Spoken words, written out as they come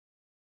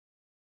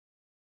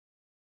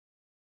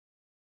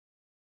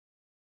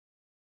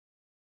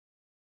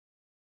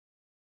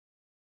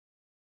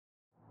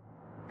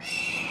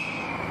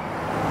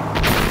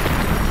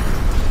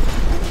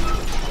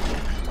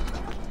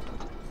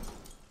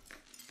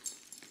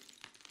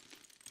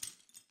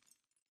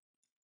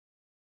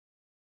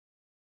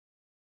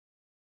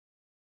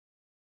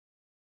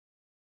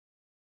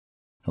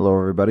Hello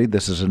everybody,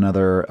 this is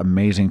another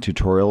amazing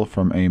tutorial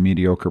from a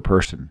mediocre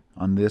person.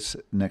 On this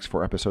next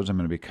 4 episodes I'm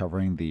going to be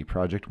covering the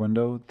project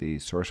window, the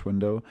source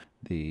window,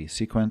 the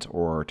sequence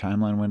or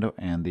timeline window,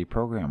 and the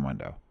program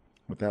window.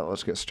 With that,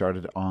 let's get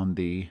started on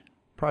the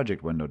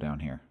project window down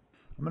here.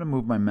 I'm going to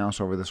move my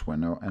mouse over this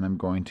window and I'm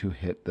going to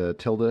hit the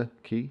tilde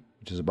key,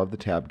 which is above the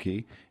tab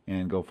key,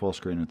 and go full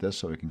screen with this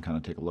so we can kind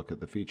of take a look at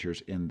the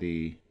features in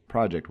the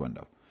project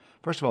window.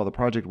 First of all, the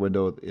project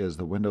window is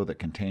the window that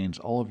contains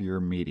all of your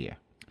media.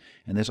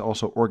 And this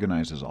also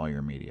organizes all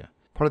your media.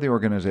 Part of the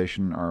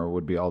organization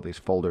would be all these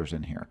folders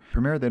in here.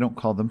 Premiere, they don't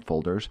call them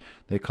folders.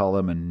 They call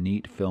them a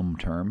neat film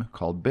term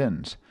called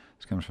bins.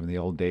 This comes from the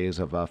old days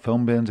of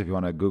film bins. If you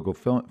want to Google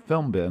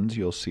film bins,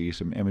 you'll see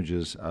some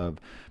images of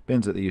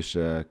bins that they used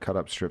to cut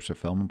up strips of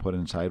film and put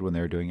inside when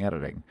they were doing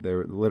editing.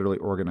 They're literally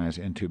organized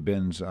into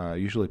bins,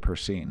 usually per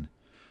scene,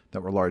 that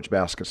were large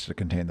baskets to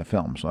contain the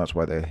film. So that's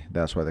why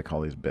they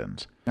call these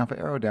bins. Now, if I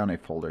arrow down a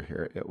folder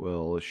here, it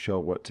will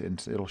show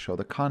it'll show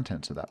the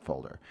contents of that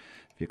folder.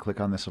 If you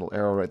click on this little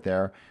arrow right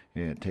there,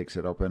 it takes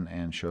it open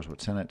and shows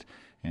what's in it,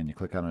 and you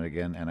click on it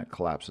again and it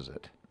collapses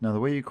it. Now, the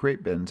way you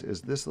create bins is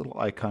this little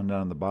icon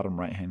down in the bottom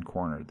right hand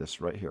corner, this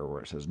right here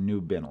where it says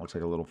new bin. It looks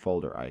like a little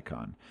folder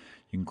icon.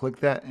 You can click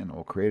that and it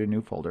will create a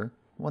new folder.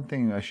 One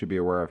thing I should be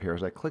aware of here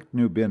is I clicked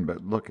new bin,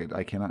 but look,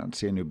 I cannot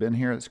see a new bin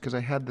here. It's because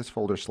I had this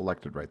folder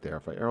selected right there.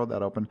 If I arrow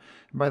that open,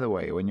 and by the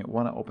way, when you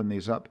want to open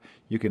these up,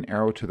 you can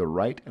arrow to the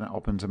right and it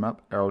opens them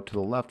up. Arrow to the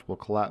left will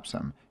collapse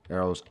them.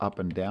 Arrows up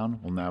and down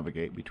will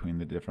navigate between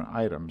the different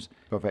items.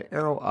 So if I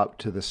arrow up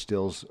to the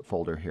stills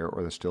folder here,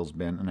 or the stills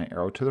bin, and I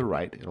arrow to the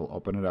right, it'll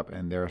open it up,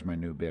 and there's my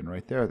new bin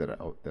right there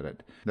that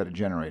it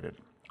generated.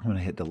 I'm going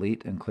to hit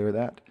delete and clear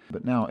that.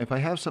 But now, if I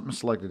have something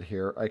selected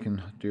here, I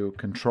can do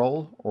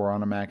Control, or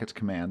on a Mac it's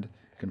Command,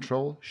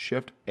 Control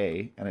Shift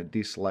A, and it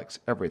deselects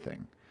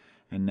everything.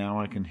 And now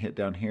I can hit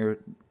down here,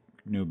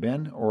 New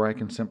Bin, or I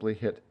can simply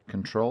hit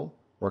Control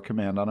or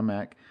Command on a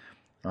Mac,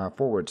 /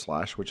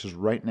 which is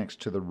right next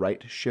to the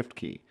right Shift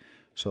key.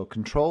 So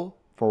Control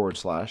 /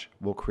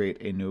 will create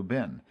a new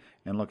bin.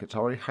 And look, it's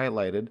already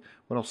highlighted.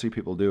 What I'll see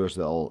people do is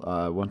they'll,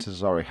 once this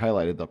is already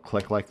highlighted, they'll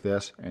click like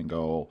this and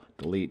go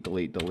delete,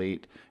 delete,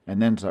 delete,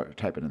 and then start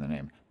typing in the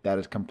name. That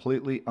is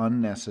completely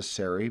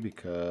unnecessary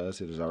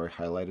because it is already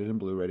highlighted in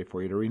blue, ready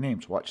for you to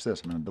rename. So watch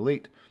this. I'm going to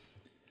delete,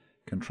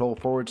 Control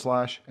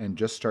 / and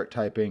just start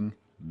typing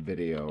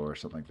video or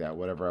something like that,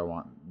 whatever I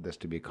want this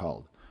to be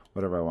called,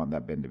 whatever I want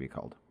that bin to be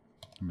called.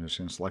 I'm just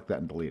going to select that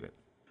and delete it.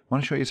 I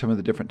want to show you some of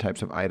the different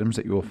types of items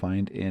that you will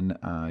find in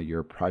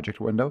your project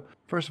window.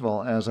 First of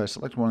all, as I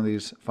select one of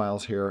these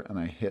files here and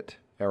I hit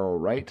arrow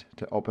right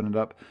to open it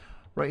up,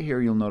 right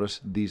here you'll notice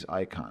these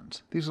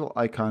icons. These little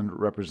icons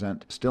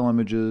represent still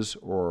images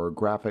or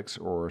graphics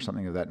or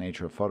something of that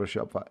nature.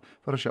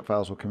 Photoshop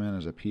files will come in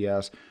as a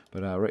PS,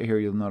 but right here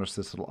you'll notice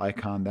this little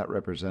icon that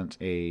represents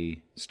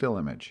a still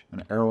image.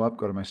 An arrow up,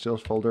 go to my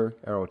stills folder,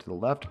 arrow to the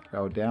left,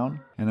 arrow down,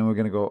 and then we're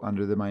going to go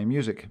under my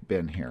music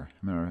bin here.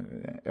 I'm going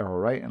to arrow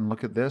right and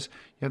look at this.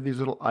 You have these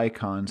little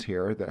icons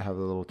here that have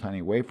a little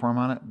tiny waveform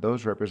on it.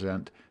 Those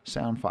represent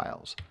sound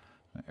files.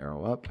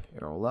 Arrow up,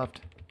 arrow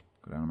left,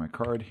 go down to my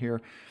card here.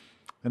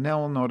 And now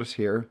we'll notice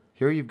here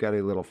you've got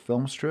a little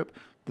film strip.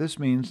 This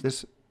means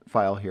this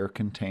file here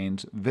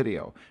contains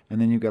video.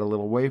 And then you've got a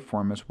little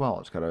waveform as well.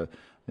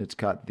 It's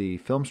got the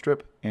film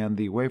strip and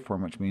the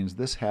waveform, which means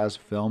this has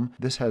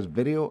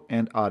video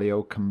and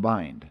audio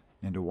combined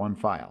into one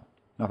file.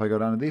 Now if I go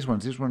down to these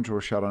ones were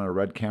shot on a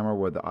red camera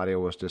where the audio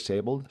was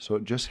disabled, so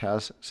it just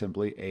has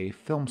simply a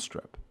film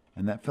strip.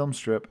 And that film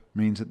strip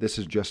means that this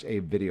is just a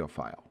video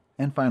file.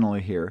 And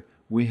finally here,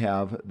 we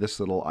have this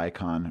little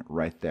icon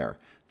right there.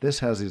 This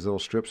has these little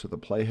strips with a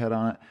playhead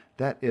on it.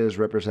 That is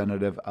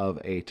representative of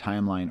a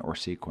timeline or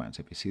sequence.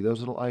 If you see those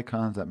little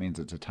icons, that means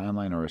it's a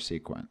timeline or a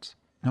sequence.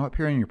 Now up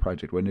here in your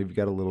project window, you've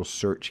got a little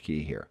search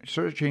key here.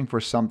 Searching for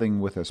something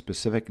with a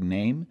specific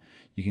name,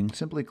 you can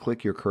simply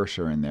click your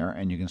cursor in there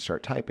and you can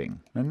start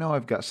typing. I know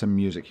I've got some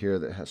music here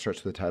that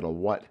starts with the title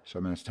What, so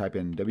I'm going to type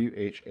in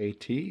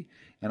WHAT,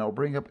 and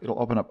it'll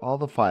open up all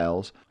the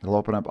files. It'll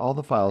open up all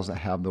the files that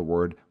have the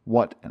word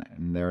What in it,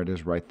 and there it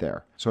is right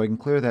there. So I can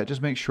clear that.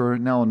 Just make sure,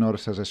 now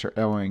notice as I start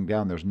arrowing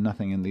down, there's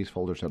nothing in these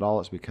folders at all.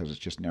 It's because it's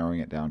just narrowing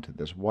it down to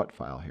this What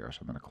file here. So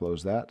I'm going to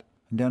close that.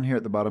 And down here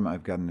at the bottom,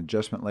 I've got an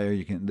adjustment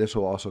layer. This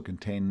will also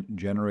contain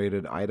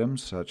generated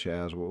items, such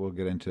as what we'll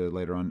get into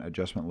later on,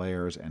 adjustment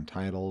layers and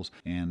titles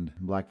and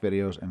black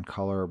videos and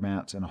color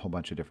mats and a whole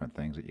bunch of different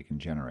things that you can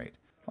generate.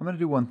 I'm going to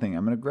do one thing.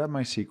 I'm going to grab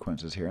my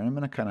sequences here and I'm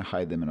going to kind of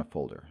hide them in a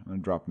folder. I'm going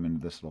to drop them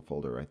into this little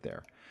folder right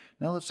there.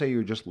 Now let's say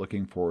you're just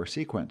looking for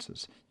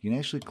sequences. You can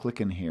actually click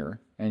in here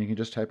and you can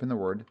just type in the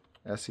word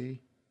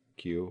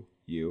SEQU.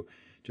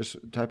 Just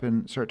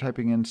start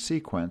typing in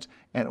sequence,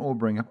 and it will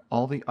bring up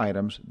all the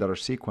items that are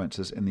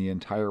sequences in the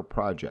entire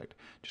project.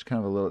 Just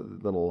kind of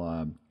a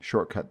little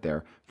shortcut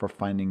there for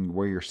finding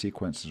where your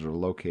sequences are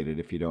located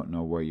if you don't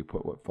know where you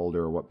put what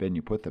folder or what bin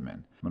you put them in.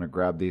 I'm going to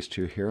grab these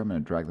two here. I'm going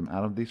to drag them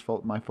out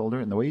of my folder.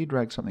 And the way you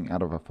drag something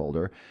out of a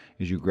folder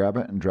is you grab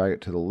it and drag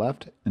it to the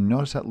left. And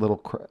notice that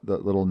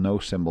little no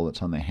symbol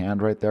that's on the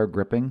hand right there,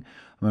 gripping.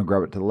 I'm going to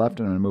grab it to the left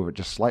and I'm going to move it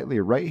just slightly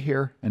right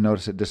here, and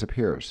notice it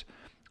disappears.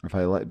 If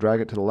I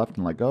drag it to the left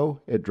and let go,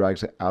 it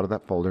drags it out of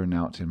that folder.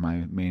 Now it's in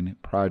my main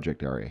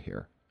project area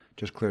here.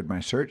 Just cleared my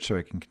search so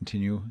I can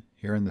continue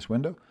here in this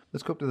window.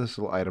 Let's go up to this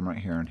little item right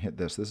here and hit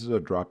this. This is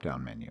a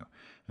drop-down menu.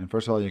 And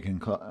first of all, you can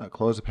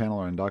close the panel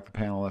or undock the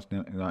panel. That's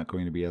not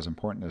going to be as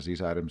important as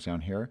these items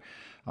down here.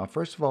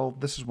 First of all,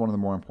 this is one of the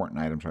more important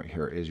items right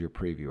here, is your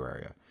preview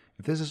area.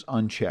 If this is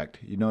unchecked,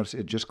 you notice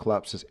it just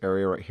collapses this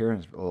area right here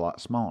and it's a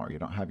lot smaller. You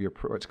don't have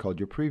what's called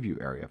your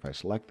preview area. If I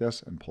select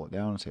this and pull it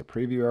down and say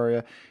preview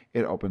area,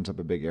 it opens up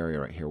a big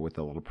area right here with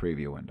the little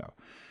preview window.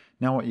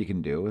 Now what you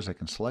can do is I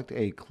can select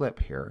a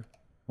clip here.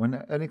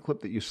 When any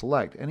clip that you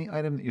select, any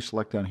item that you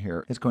select down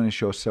here, it's going to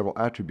show several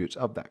attributes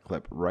of that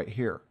clip right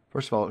here.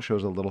 First of all, it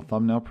shows a little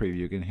thumbnail preview.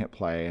 You can hit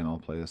play and it'll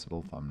play this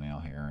little thumbnail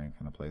here and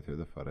kind of play through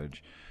the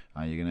footage.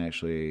 You can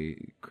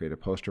actually create a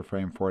poster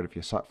frame for it. If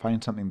you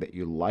find something that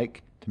you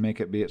like to make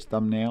it be its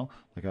thumbnail,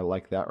 like I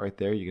like that right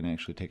there, you can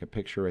actually take a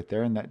picture right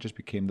there and that just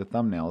became the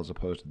thumbnail as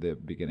opposed to the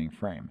beginning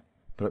frame.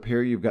 But up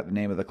here you've got the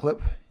name of the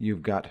clip,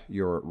 you've got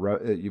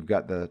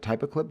the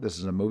type of clip. This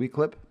is a movie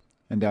clip.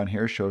 And down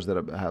here shows that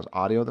it has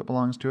audio that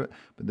belongs to it,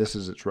 but this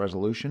is its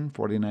resolution,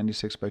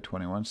 4096 by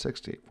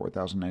 2160,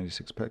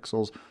 4096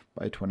 pixels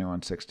by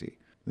 2160.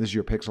 This is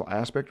your pixel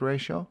aspect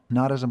ratio.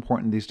 Not as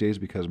important these days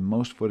because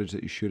most footage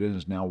that you shoot in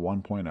is now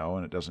 1.0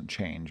 and it doesn't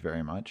change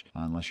very much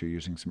unless you're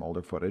using some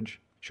older footage.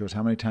 Shows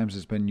how many times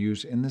it's been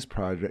used in this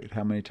project,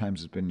 how many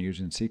times it's been used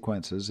in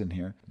sequences in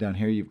here. Down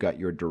here you've got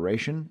your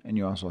duration and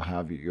you also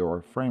have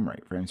your frame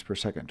rate, frames per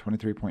second,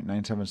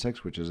 23.976,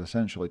 which is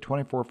essentially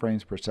 24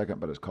 frames per second,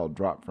 but it's called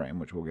drop frame,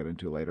 which we'll get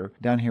into later.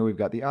 Down here we've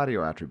got the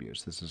audio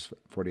attributes. This is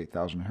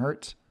 48,000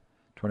 hertz.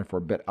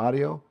 24-bit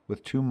audio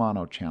with 2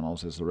 mono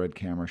channels as the Red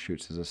camera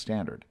shoots as a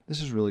standard.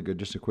 This is really good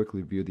just to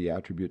quickly view the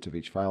attributes of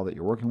each file that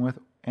you're working with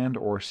and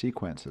or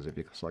sequences. If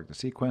you select a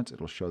sequence,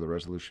 it'll show the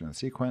resolution of the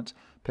sequence,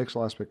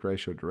 pixel aspect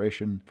ratio,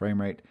 duration, frame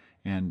rate,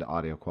 and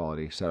audio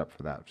quality set up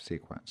for that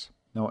sequence.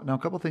 Now a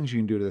couple things you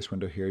can do to this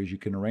window here is you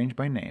can arrange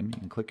by name. You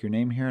can click your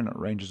name here and it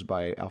arranges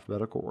by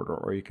alphabetical order,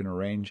 or you can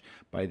arrange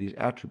by these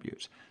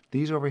attributes.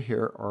 These over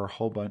here are a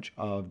whole bunch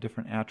of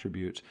different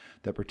attributes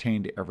that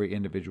pertain to every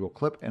individual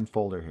clip and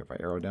folder here. If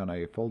I arrow down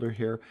a folder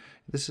here,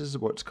 this is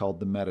what's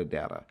called the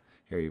metadata.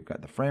 Here you've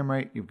got the frame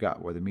rate, you've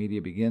got where the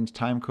media begins,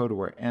 time code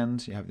where it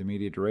ends, you have the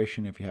media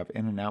duration if you have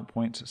in and out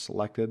points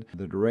selected,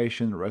 the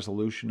duration, the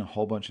resolution, a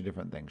whole bunch of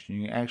different things.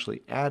 You can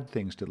actually add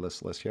things to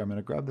this list here. I'm going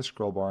to grab the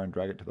scroll bar and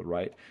drag it to the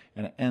right,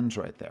 and it ends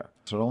right there.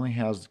 So it only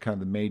has kind of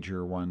the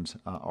major ones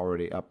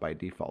already up by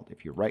default.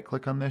 If you right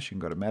click on this, you can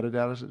go to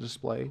metadata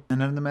display,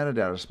 and then in the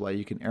metadata display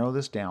you can arrow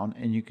this down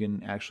and you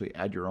can actually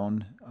add your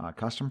own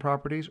custom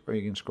properties, or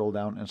you can scroll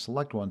down and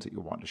select ones that you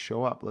want to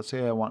show up. Let's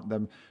say I want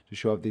them to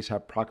show if these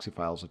have proxy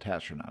files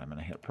attached or not. I'm going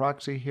to hit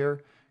proxy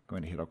here,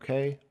 going to hit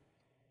OK,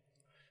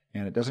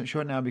 and it doesn't show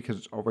it now because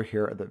it's over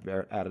here at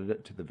the added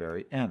it to the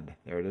very end.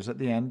 There it is at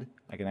the end.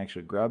 I can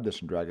actually grab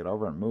this and drag it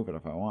over and move it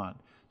if I want.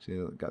 See,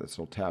 I've got this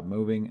little tab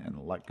moving and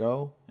let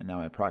go, and now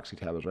my proxy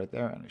tab is right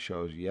there, and it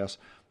shows yes,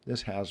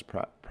 this has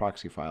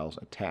proxy files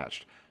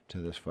attached to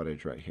this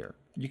footage right here.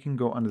 You can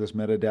go under this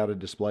metadata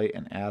display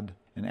and add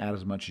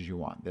as much as you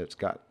want. It's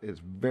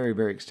very,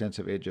 very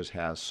extensive. It just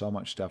has so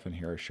much stuff in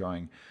here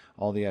showing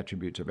all the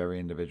attributes of every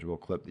individual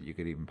clip that you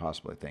could even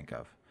possibly think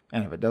of.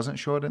 And if it doesn't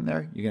show it in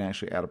there, you can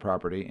actually add a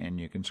property and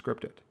you can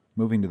script it.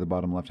 Moving to the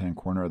bottom left-hand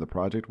corner of the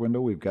project window,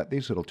 we've got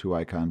these little 2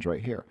 icons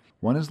right here.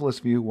 One is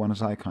list view, one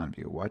is icon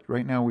view.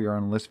 Right now we are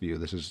on list view.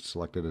 This is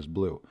selected as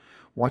blue.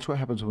 Watch what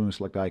happens when we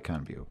select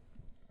icon view.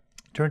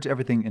 Turns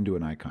everything into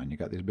an icon. You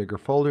got these bigger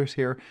folders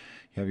here,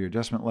 you have your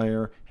adjustment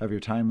layer, have your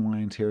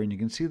timelines here, and you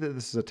can see that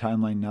this is a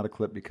timeline, not a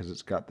clip, because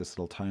it's got this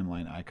little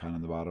timeline icon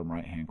in the bottom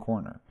right hand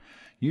corner.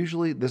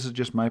 Usually this is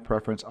just my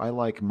preference. I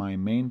like my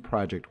main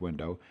project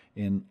window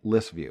in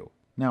list view.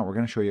 Now we're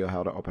going to show you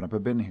how to open up a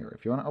bin here.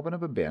 If you want to open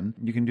up a bin,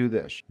 you can do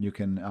this. You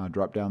can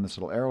drop down this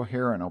little arrow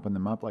here and open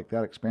them up like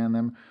that, expand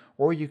them,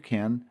 or you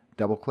can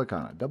double click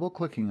on it. Double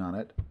clicking on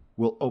it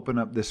will open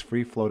up this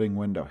free floating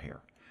window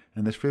here.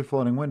 And this free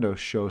floating window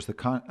shows the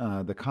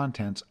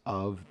contents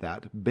of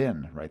that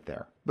bin right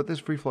there. But this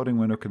free floating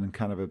window can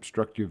kind of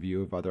obstruct your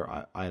view of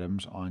other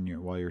items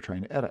while you're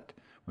trying to edit,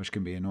 which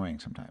can be annoying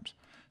sometimes.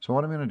 So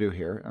what I'm going to do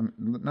here,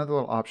 another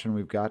little option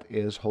we've got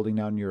is holding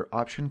down your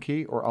Option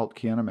key or Alt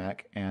key on a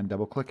Mac and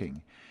double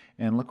clicking.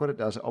 And look what it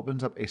does. It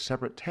opens up a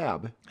separate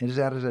tab. It has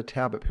added a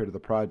tab up here to the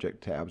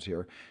project tabs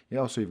here.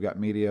 You've got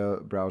media,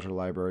 browser,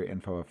 library,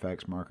 info,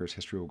 effects, markers,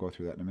 history. We'll go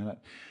through that in a minute.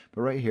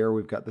 But right here,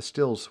 we've got the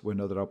stills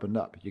window that opened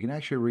up. You can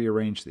actually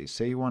rearrange these.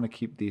 Say you want to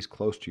keep these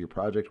close to your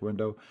project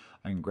window.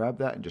 I can grab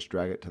that and just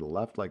drag it to the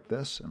left like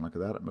this. And look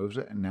at that, it moves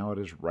it. And now it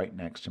is right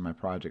next to my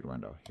project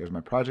window. Here's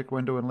my project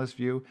window in list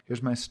view.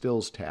 Here's my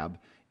stills tab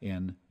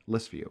in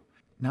list view.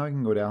 Now I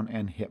can go down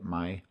and hit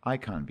my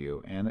icon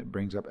view, and it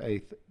brings up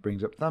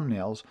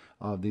thumbnails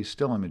of these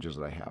still images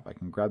that I have. I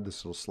can grab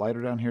this little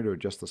slider down here to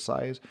adjust the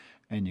size,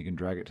 and you can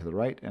drag it to the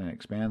right, and it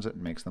expands it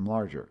and makes them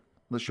larger.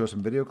 Let's show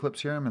some video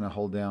clips here. I'm going to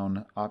hold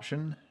down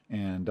Option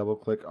and double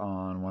click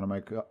on one of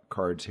my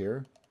cards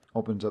here.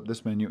 Opens up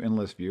this menu in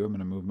list view. I'm going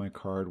to move my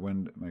card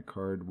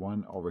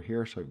one over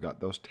here, so I've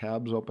got those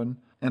tabs open.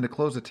 And to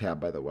close a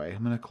tab, by the way,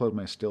 I'm going to close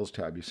my stills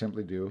tab. You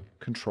simply do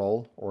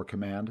Control or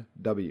Command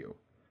W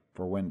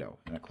for window,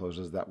 and it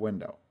closes that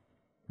window.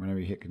 Whenever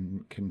you hit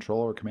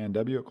Control or Command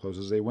W, it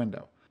closes a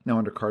window. Now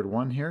under card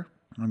 1 here,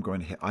 I'm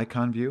going to hit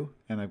icon view,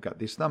 and I've got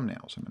these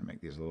thumbnails. I'm going to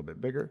make these a little bit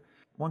bigger.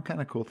 One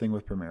kind of cool thing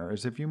with Premiere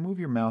is if you move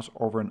your mouse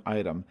over an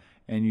item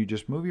and you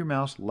just move your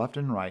mouse left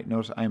and right,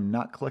 notice I'm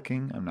not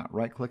clicking, I'm not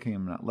right clicking,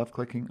 I'm not left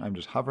clicking, I'm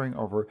just hovering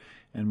over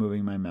and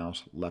moving my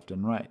mouse left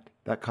and right.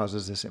 That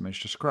causes this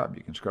image to scrub.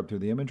 You can scrub through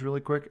the image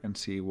really quick and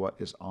see what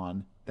is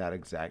on that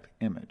exact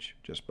image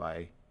just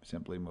by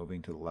simply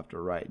moving to the left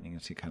or right. And you can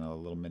see kind of a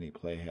little mini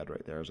playhead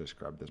right there as I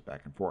scrub this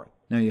back and forth.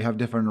 Now you have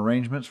different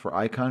arrangements for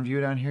icon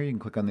view down here. You can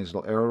click on these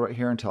little arrow right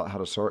here and tell it how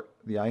to sort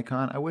the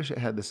icon. I wish it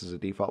had this as a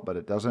default, but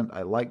it doesn't.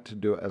 I like to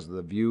do it as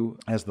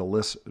the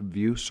list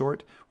view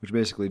sort, which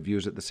basically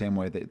views it the same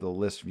way that the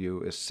list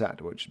view is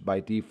set, which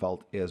by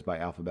default is by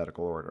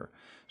alphabetical order.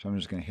 So I'm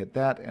just going to hit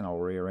that, and I'll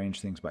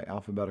rearrange things by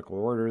alphabetical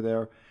order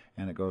there,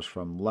 and it goes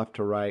from left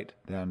to right,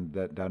 down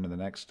to the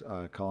next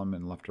column,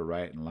 and left to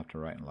right, and left to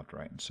right, and left to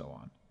right, and so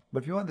on.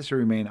 But if you want this to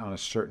remain on a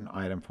certain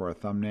item for a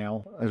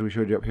thumbnail, as we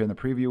showed you up here in the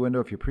preview window,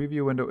 if your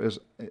preview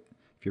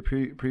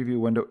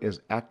window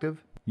is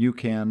active, you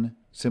can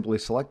simply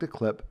select a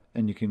clip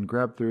and you can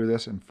grab through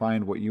this and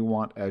find what you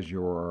want as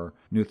your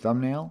new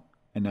thumbnail.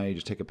 And now you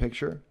just take a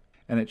picture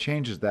and it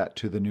changes that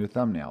to the new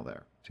thumbnail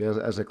there. See,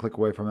 as I click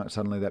away from it,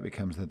 suddenly that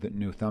becomes the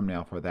new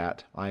thumbnail for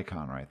that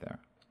icon right there.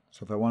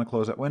 So if I want to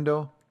close that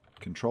window,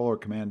 Control or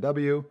Command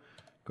W,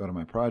 go to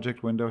my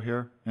project window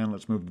here, and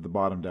let's move to the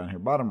bottom down here,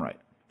 bottom right.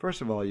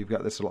 First of all, you've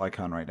got this little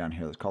icon right down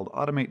here that's called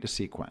Automate to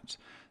Sequence.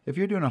 If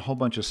you're doing a whole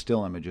bunch of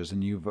still images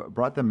and you've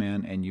brought them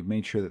in and you've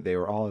made sure that they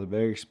were all at a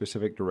very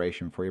specific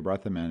duration before you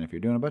brought them in, if you're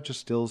doing a bunch of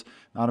stills,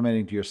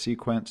 automating to your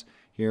sequence,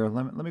 here,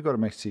 let me go to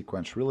my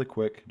sequence really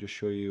quick, just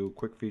show you a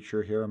quick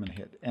feature here. I'm going to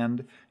hit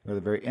End, go to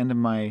the very end of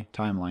my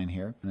timeline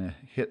here. I'm going to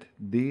hit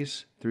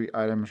these 3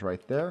 items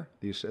right there,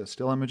 these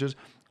still images.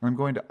 I'm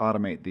going to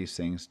automate these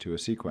things to a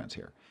sequence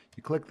here.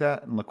 You click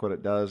that and look what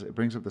it does. It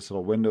brings up this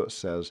little window. It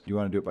says, do you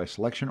want to do it by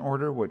selection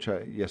order? Which,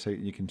 yes,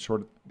 you can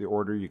sort the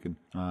order. You can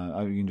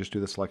just do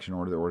the selection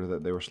order, the order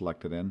that they were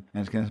selected in.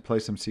 And it's going to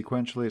place them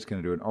sequentially. It's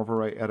going to do an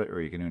overwrite edit,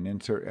 or you can do an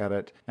insert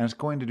edit. And it's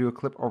going to do a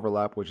clip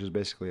overlap, which is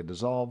basically a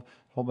dissolve.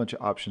 A whole bunch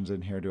of options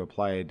in here to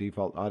apply a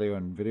default audio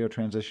and video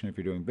transition if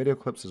you're doing video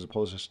clips as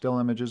opposed to still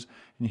images.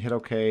 And you hit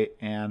OK,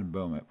 and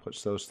boom, it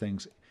puts those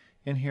things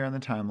in here on the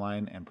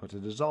timeline and puts a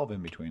dissolve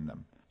in between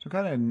them. So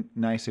kind of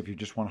nice if you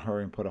just want to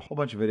hurry and put a whole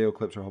bunch of video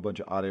clips or a whole bunch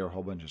of audio or a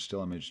whole bunch of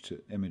still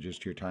images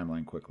to your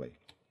timeline quickly.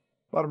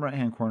 Bottom right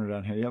hand corner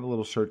down here, you have a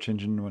little search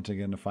engine once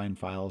again to find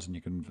files, and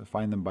you can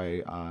find them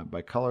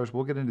by colors.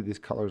 We'll get into these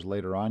colors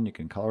later on. You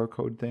can color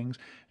code things,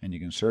 and you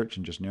can search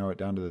and just narrow it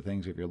down to the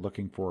things. If you're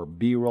looking for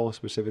B-roll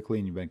specifically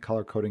and you've been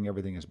color coding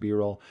everything as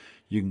B-roll,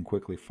 you can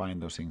quickly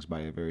find those things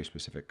by a very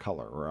specific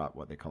color, or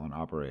what they call an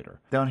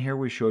operator. Down here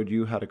we showed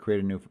you how to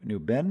create a new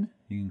bin.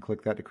 You can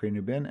click that to create a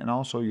new bin, and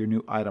also your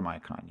new item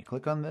icon. You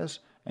click on this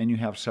and you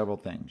have several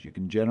things. You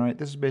can generate,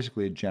 this is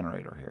basically a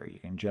generator here. You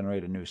can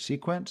generate a new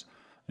sequence,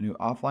 a new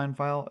offline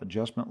file,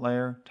 adjustment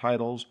layer,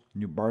 titles,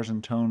 new bars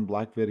and tone,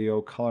 black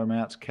video, color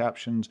mats,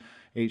 captions,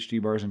 HD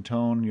bars and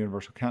tone,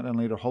 universal countdown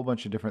leader, a whole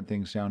bunch of different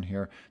things down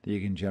here that you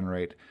can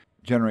generate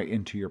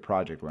into your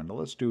project window.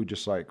 Let's do,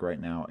 just like right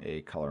now,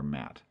 a color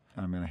mat.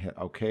 I'm going to hit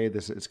OK.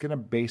 It's going to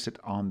base it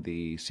on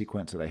the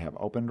sequence that I have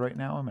opened right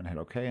now. I'm going to hit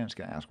OK, and it's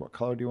going to ask what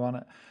color do you want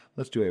it.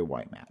 Let's do a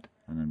white mat.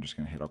 And I'm just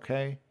going to hit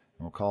OK, and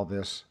we'll call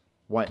this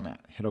white mat.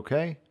 Hit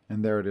OK,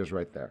 and there it is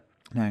right there.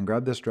 Now I can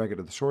grab this, drag it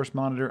to the source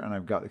monitor, and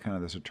I've got kind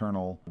of this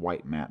eternal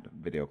white matte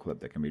video clip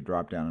that can be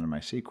dropped down into my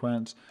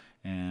sequence,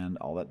 and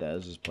all that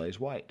does is plays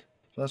white.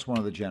 So that's one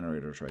of the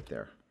generators right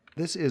there.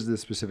 This is the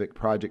specific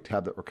project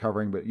tab that we're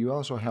covering, but you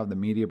also have the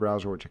media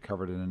browser, which I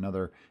covered in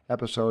another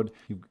episode.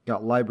 You've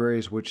got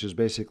libraries, which is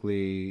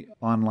basically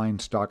online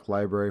stock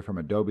library from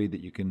Adobe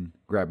that you can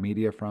grab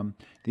media from.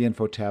 The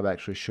info tab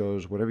actually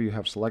shows whatever you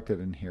have selected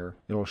in here.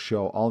 It'll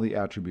show all the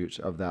attributes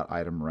of that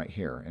item right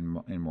here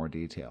in more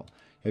detail.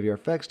 You have your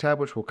effects tab,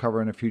 which we'll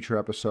cover in a future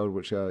episode,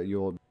 which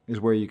is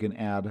where you can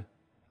add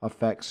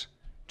effects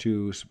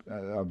to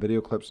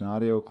video clips and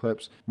audio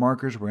clips.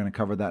 Markers, we're going to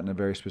cover that in a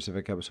very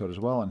specific episode as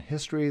well. And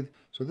history,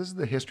 so this is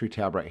the history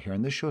tab right here,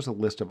 and this shows a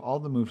list of all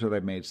the moves that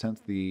I've made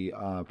since the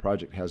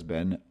project has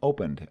been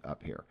opened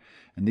up here.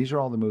 And these are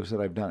all the moves that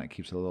I've done. It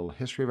keeps a little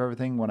history of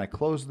everything. When I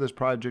close this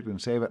project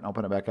and save it and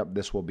open it back up,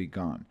 this will be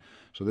gone.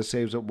 So this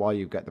saves it while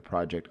you've got the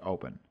project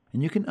open.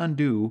 And you can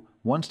undo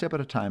one step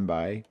at a time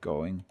by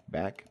going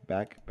back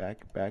like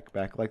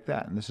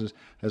that. And this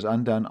has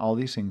undone all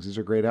these things. These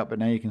are grayed out, but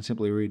now you can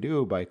simply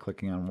redo by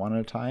clicking on one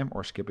at a time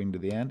or skipping to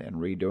the end and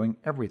redoing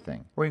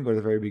everything. Or you can go to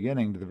the very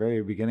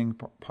beginning,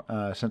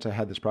 since I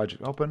had this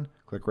project open,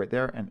 click right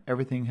there, and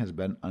everything has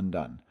been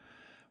undone.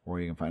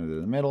 Or you can find it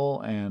in the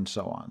middle, and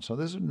so on. So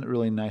this is a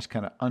really nice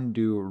kind of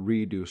undo,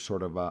 redo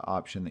sort of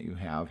option that you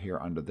have here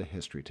under the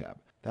History tab.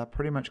 That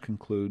pretty much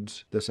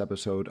concludes this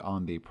episode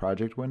on the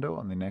project window.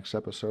 On the next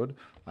episode,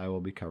 I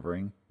will be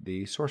covering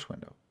the source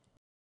window.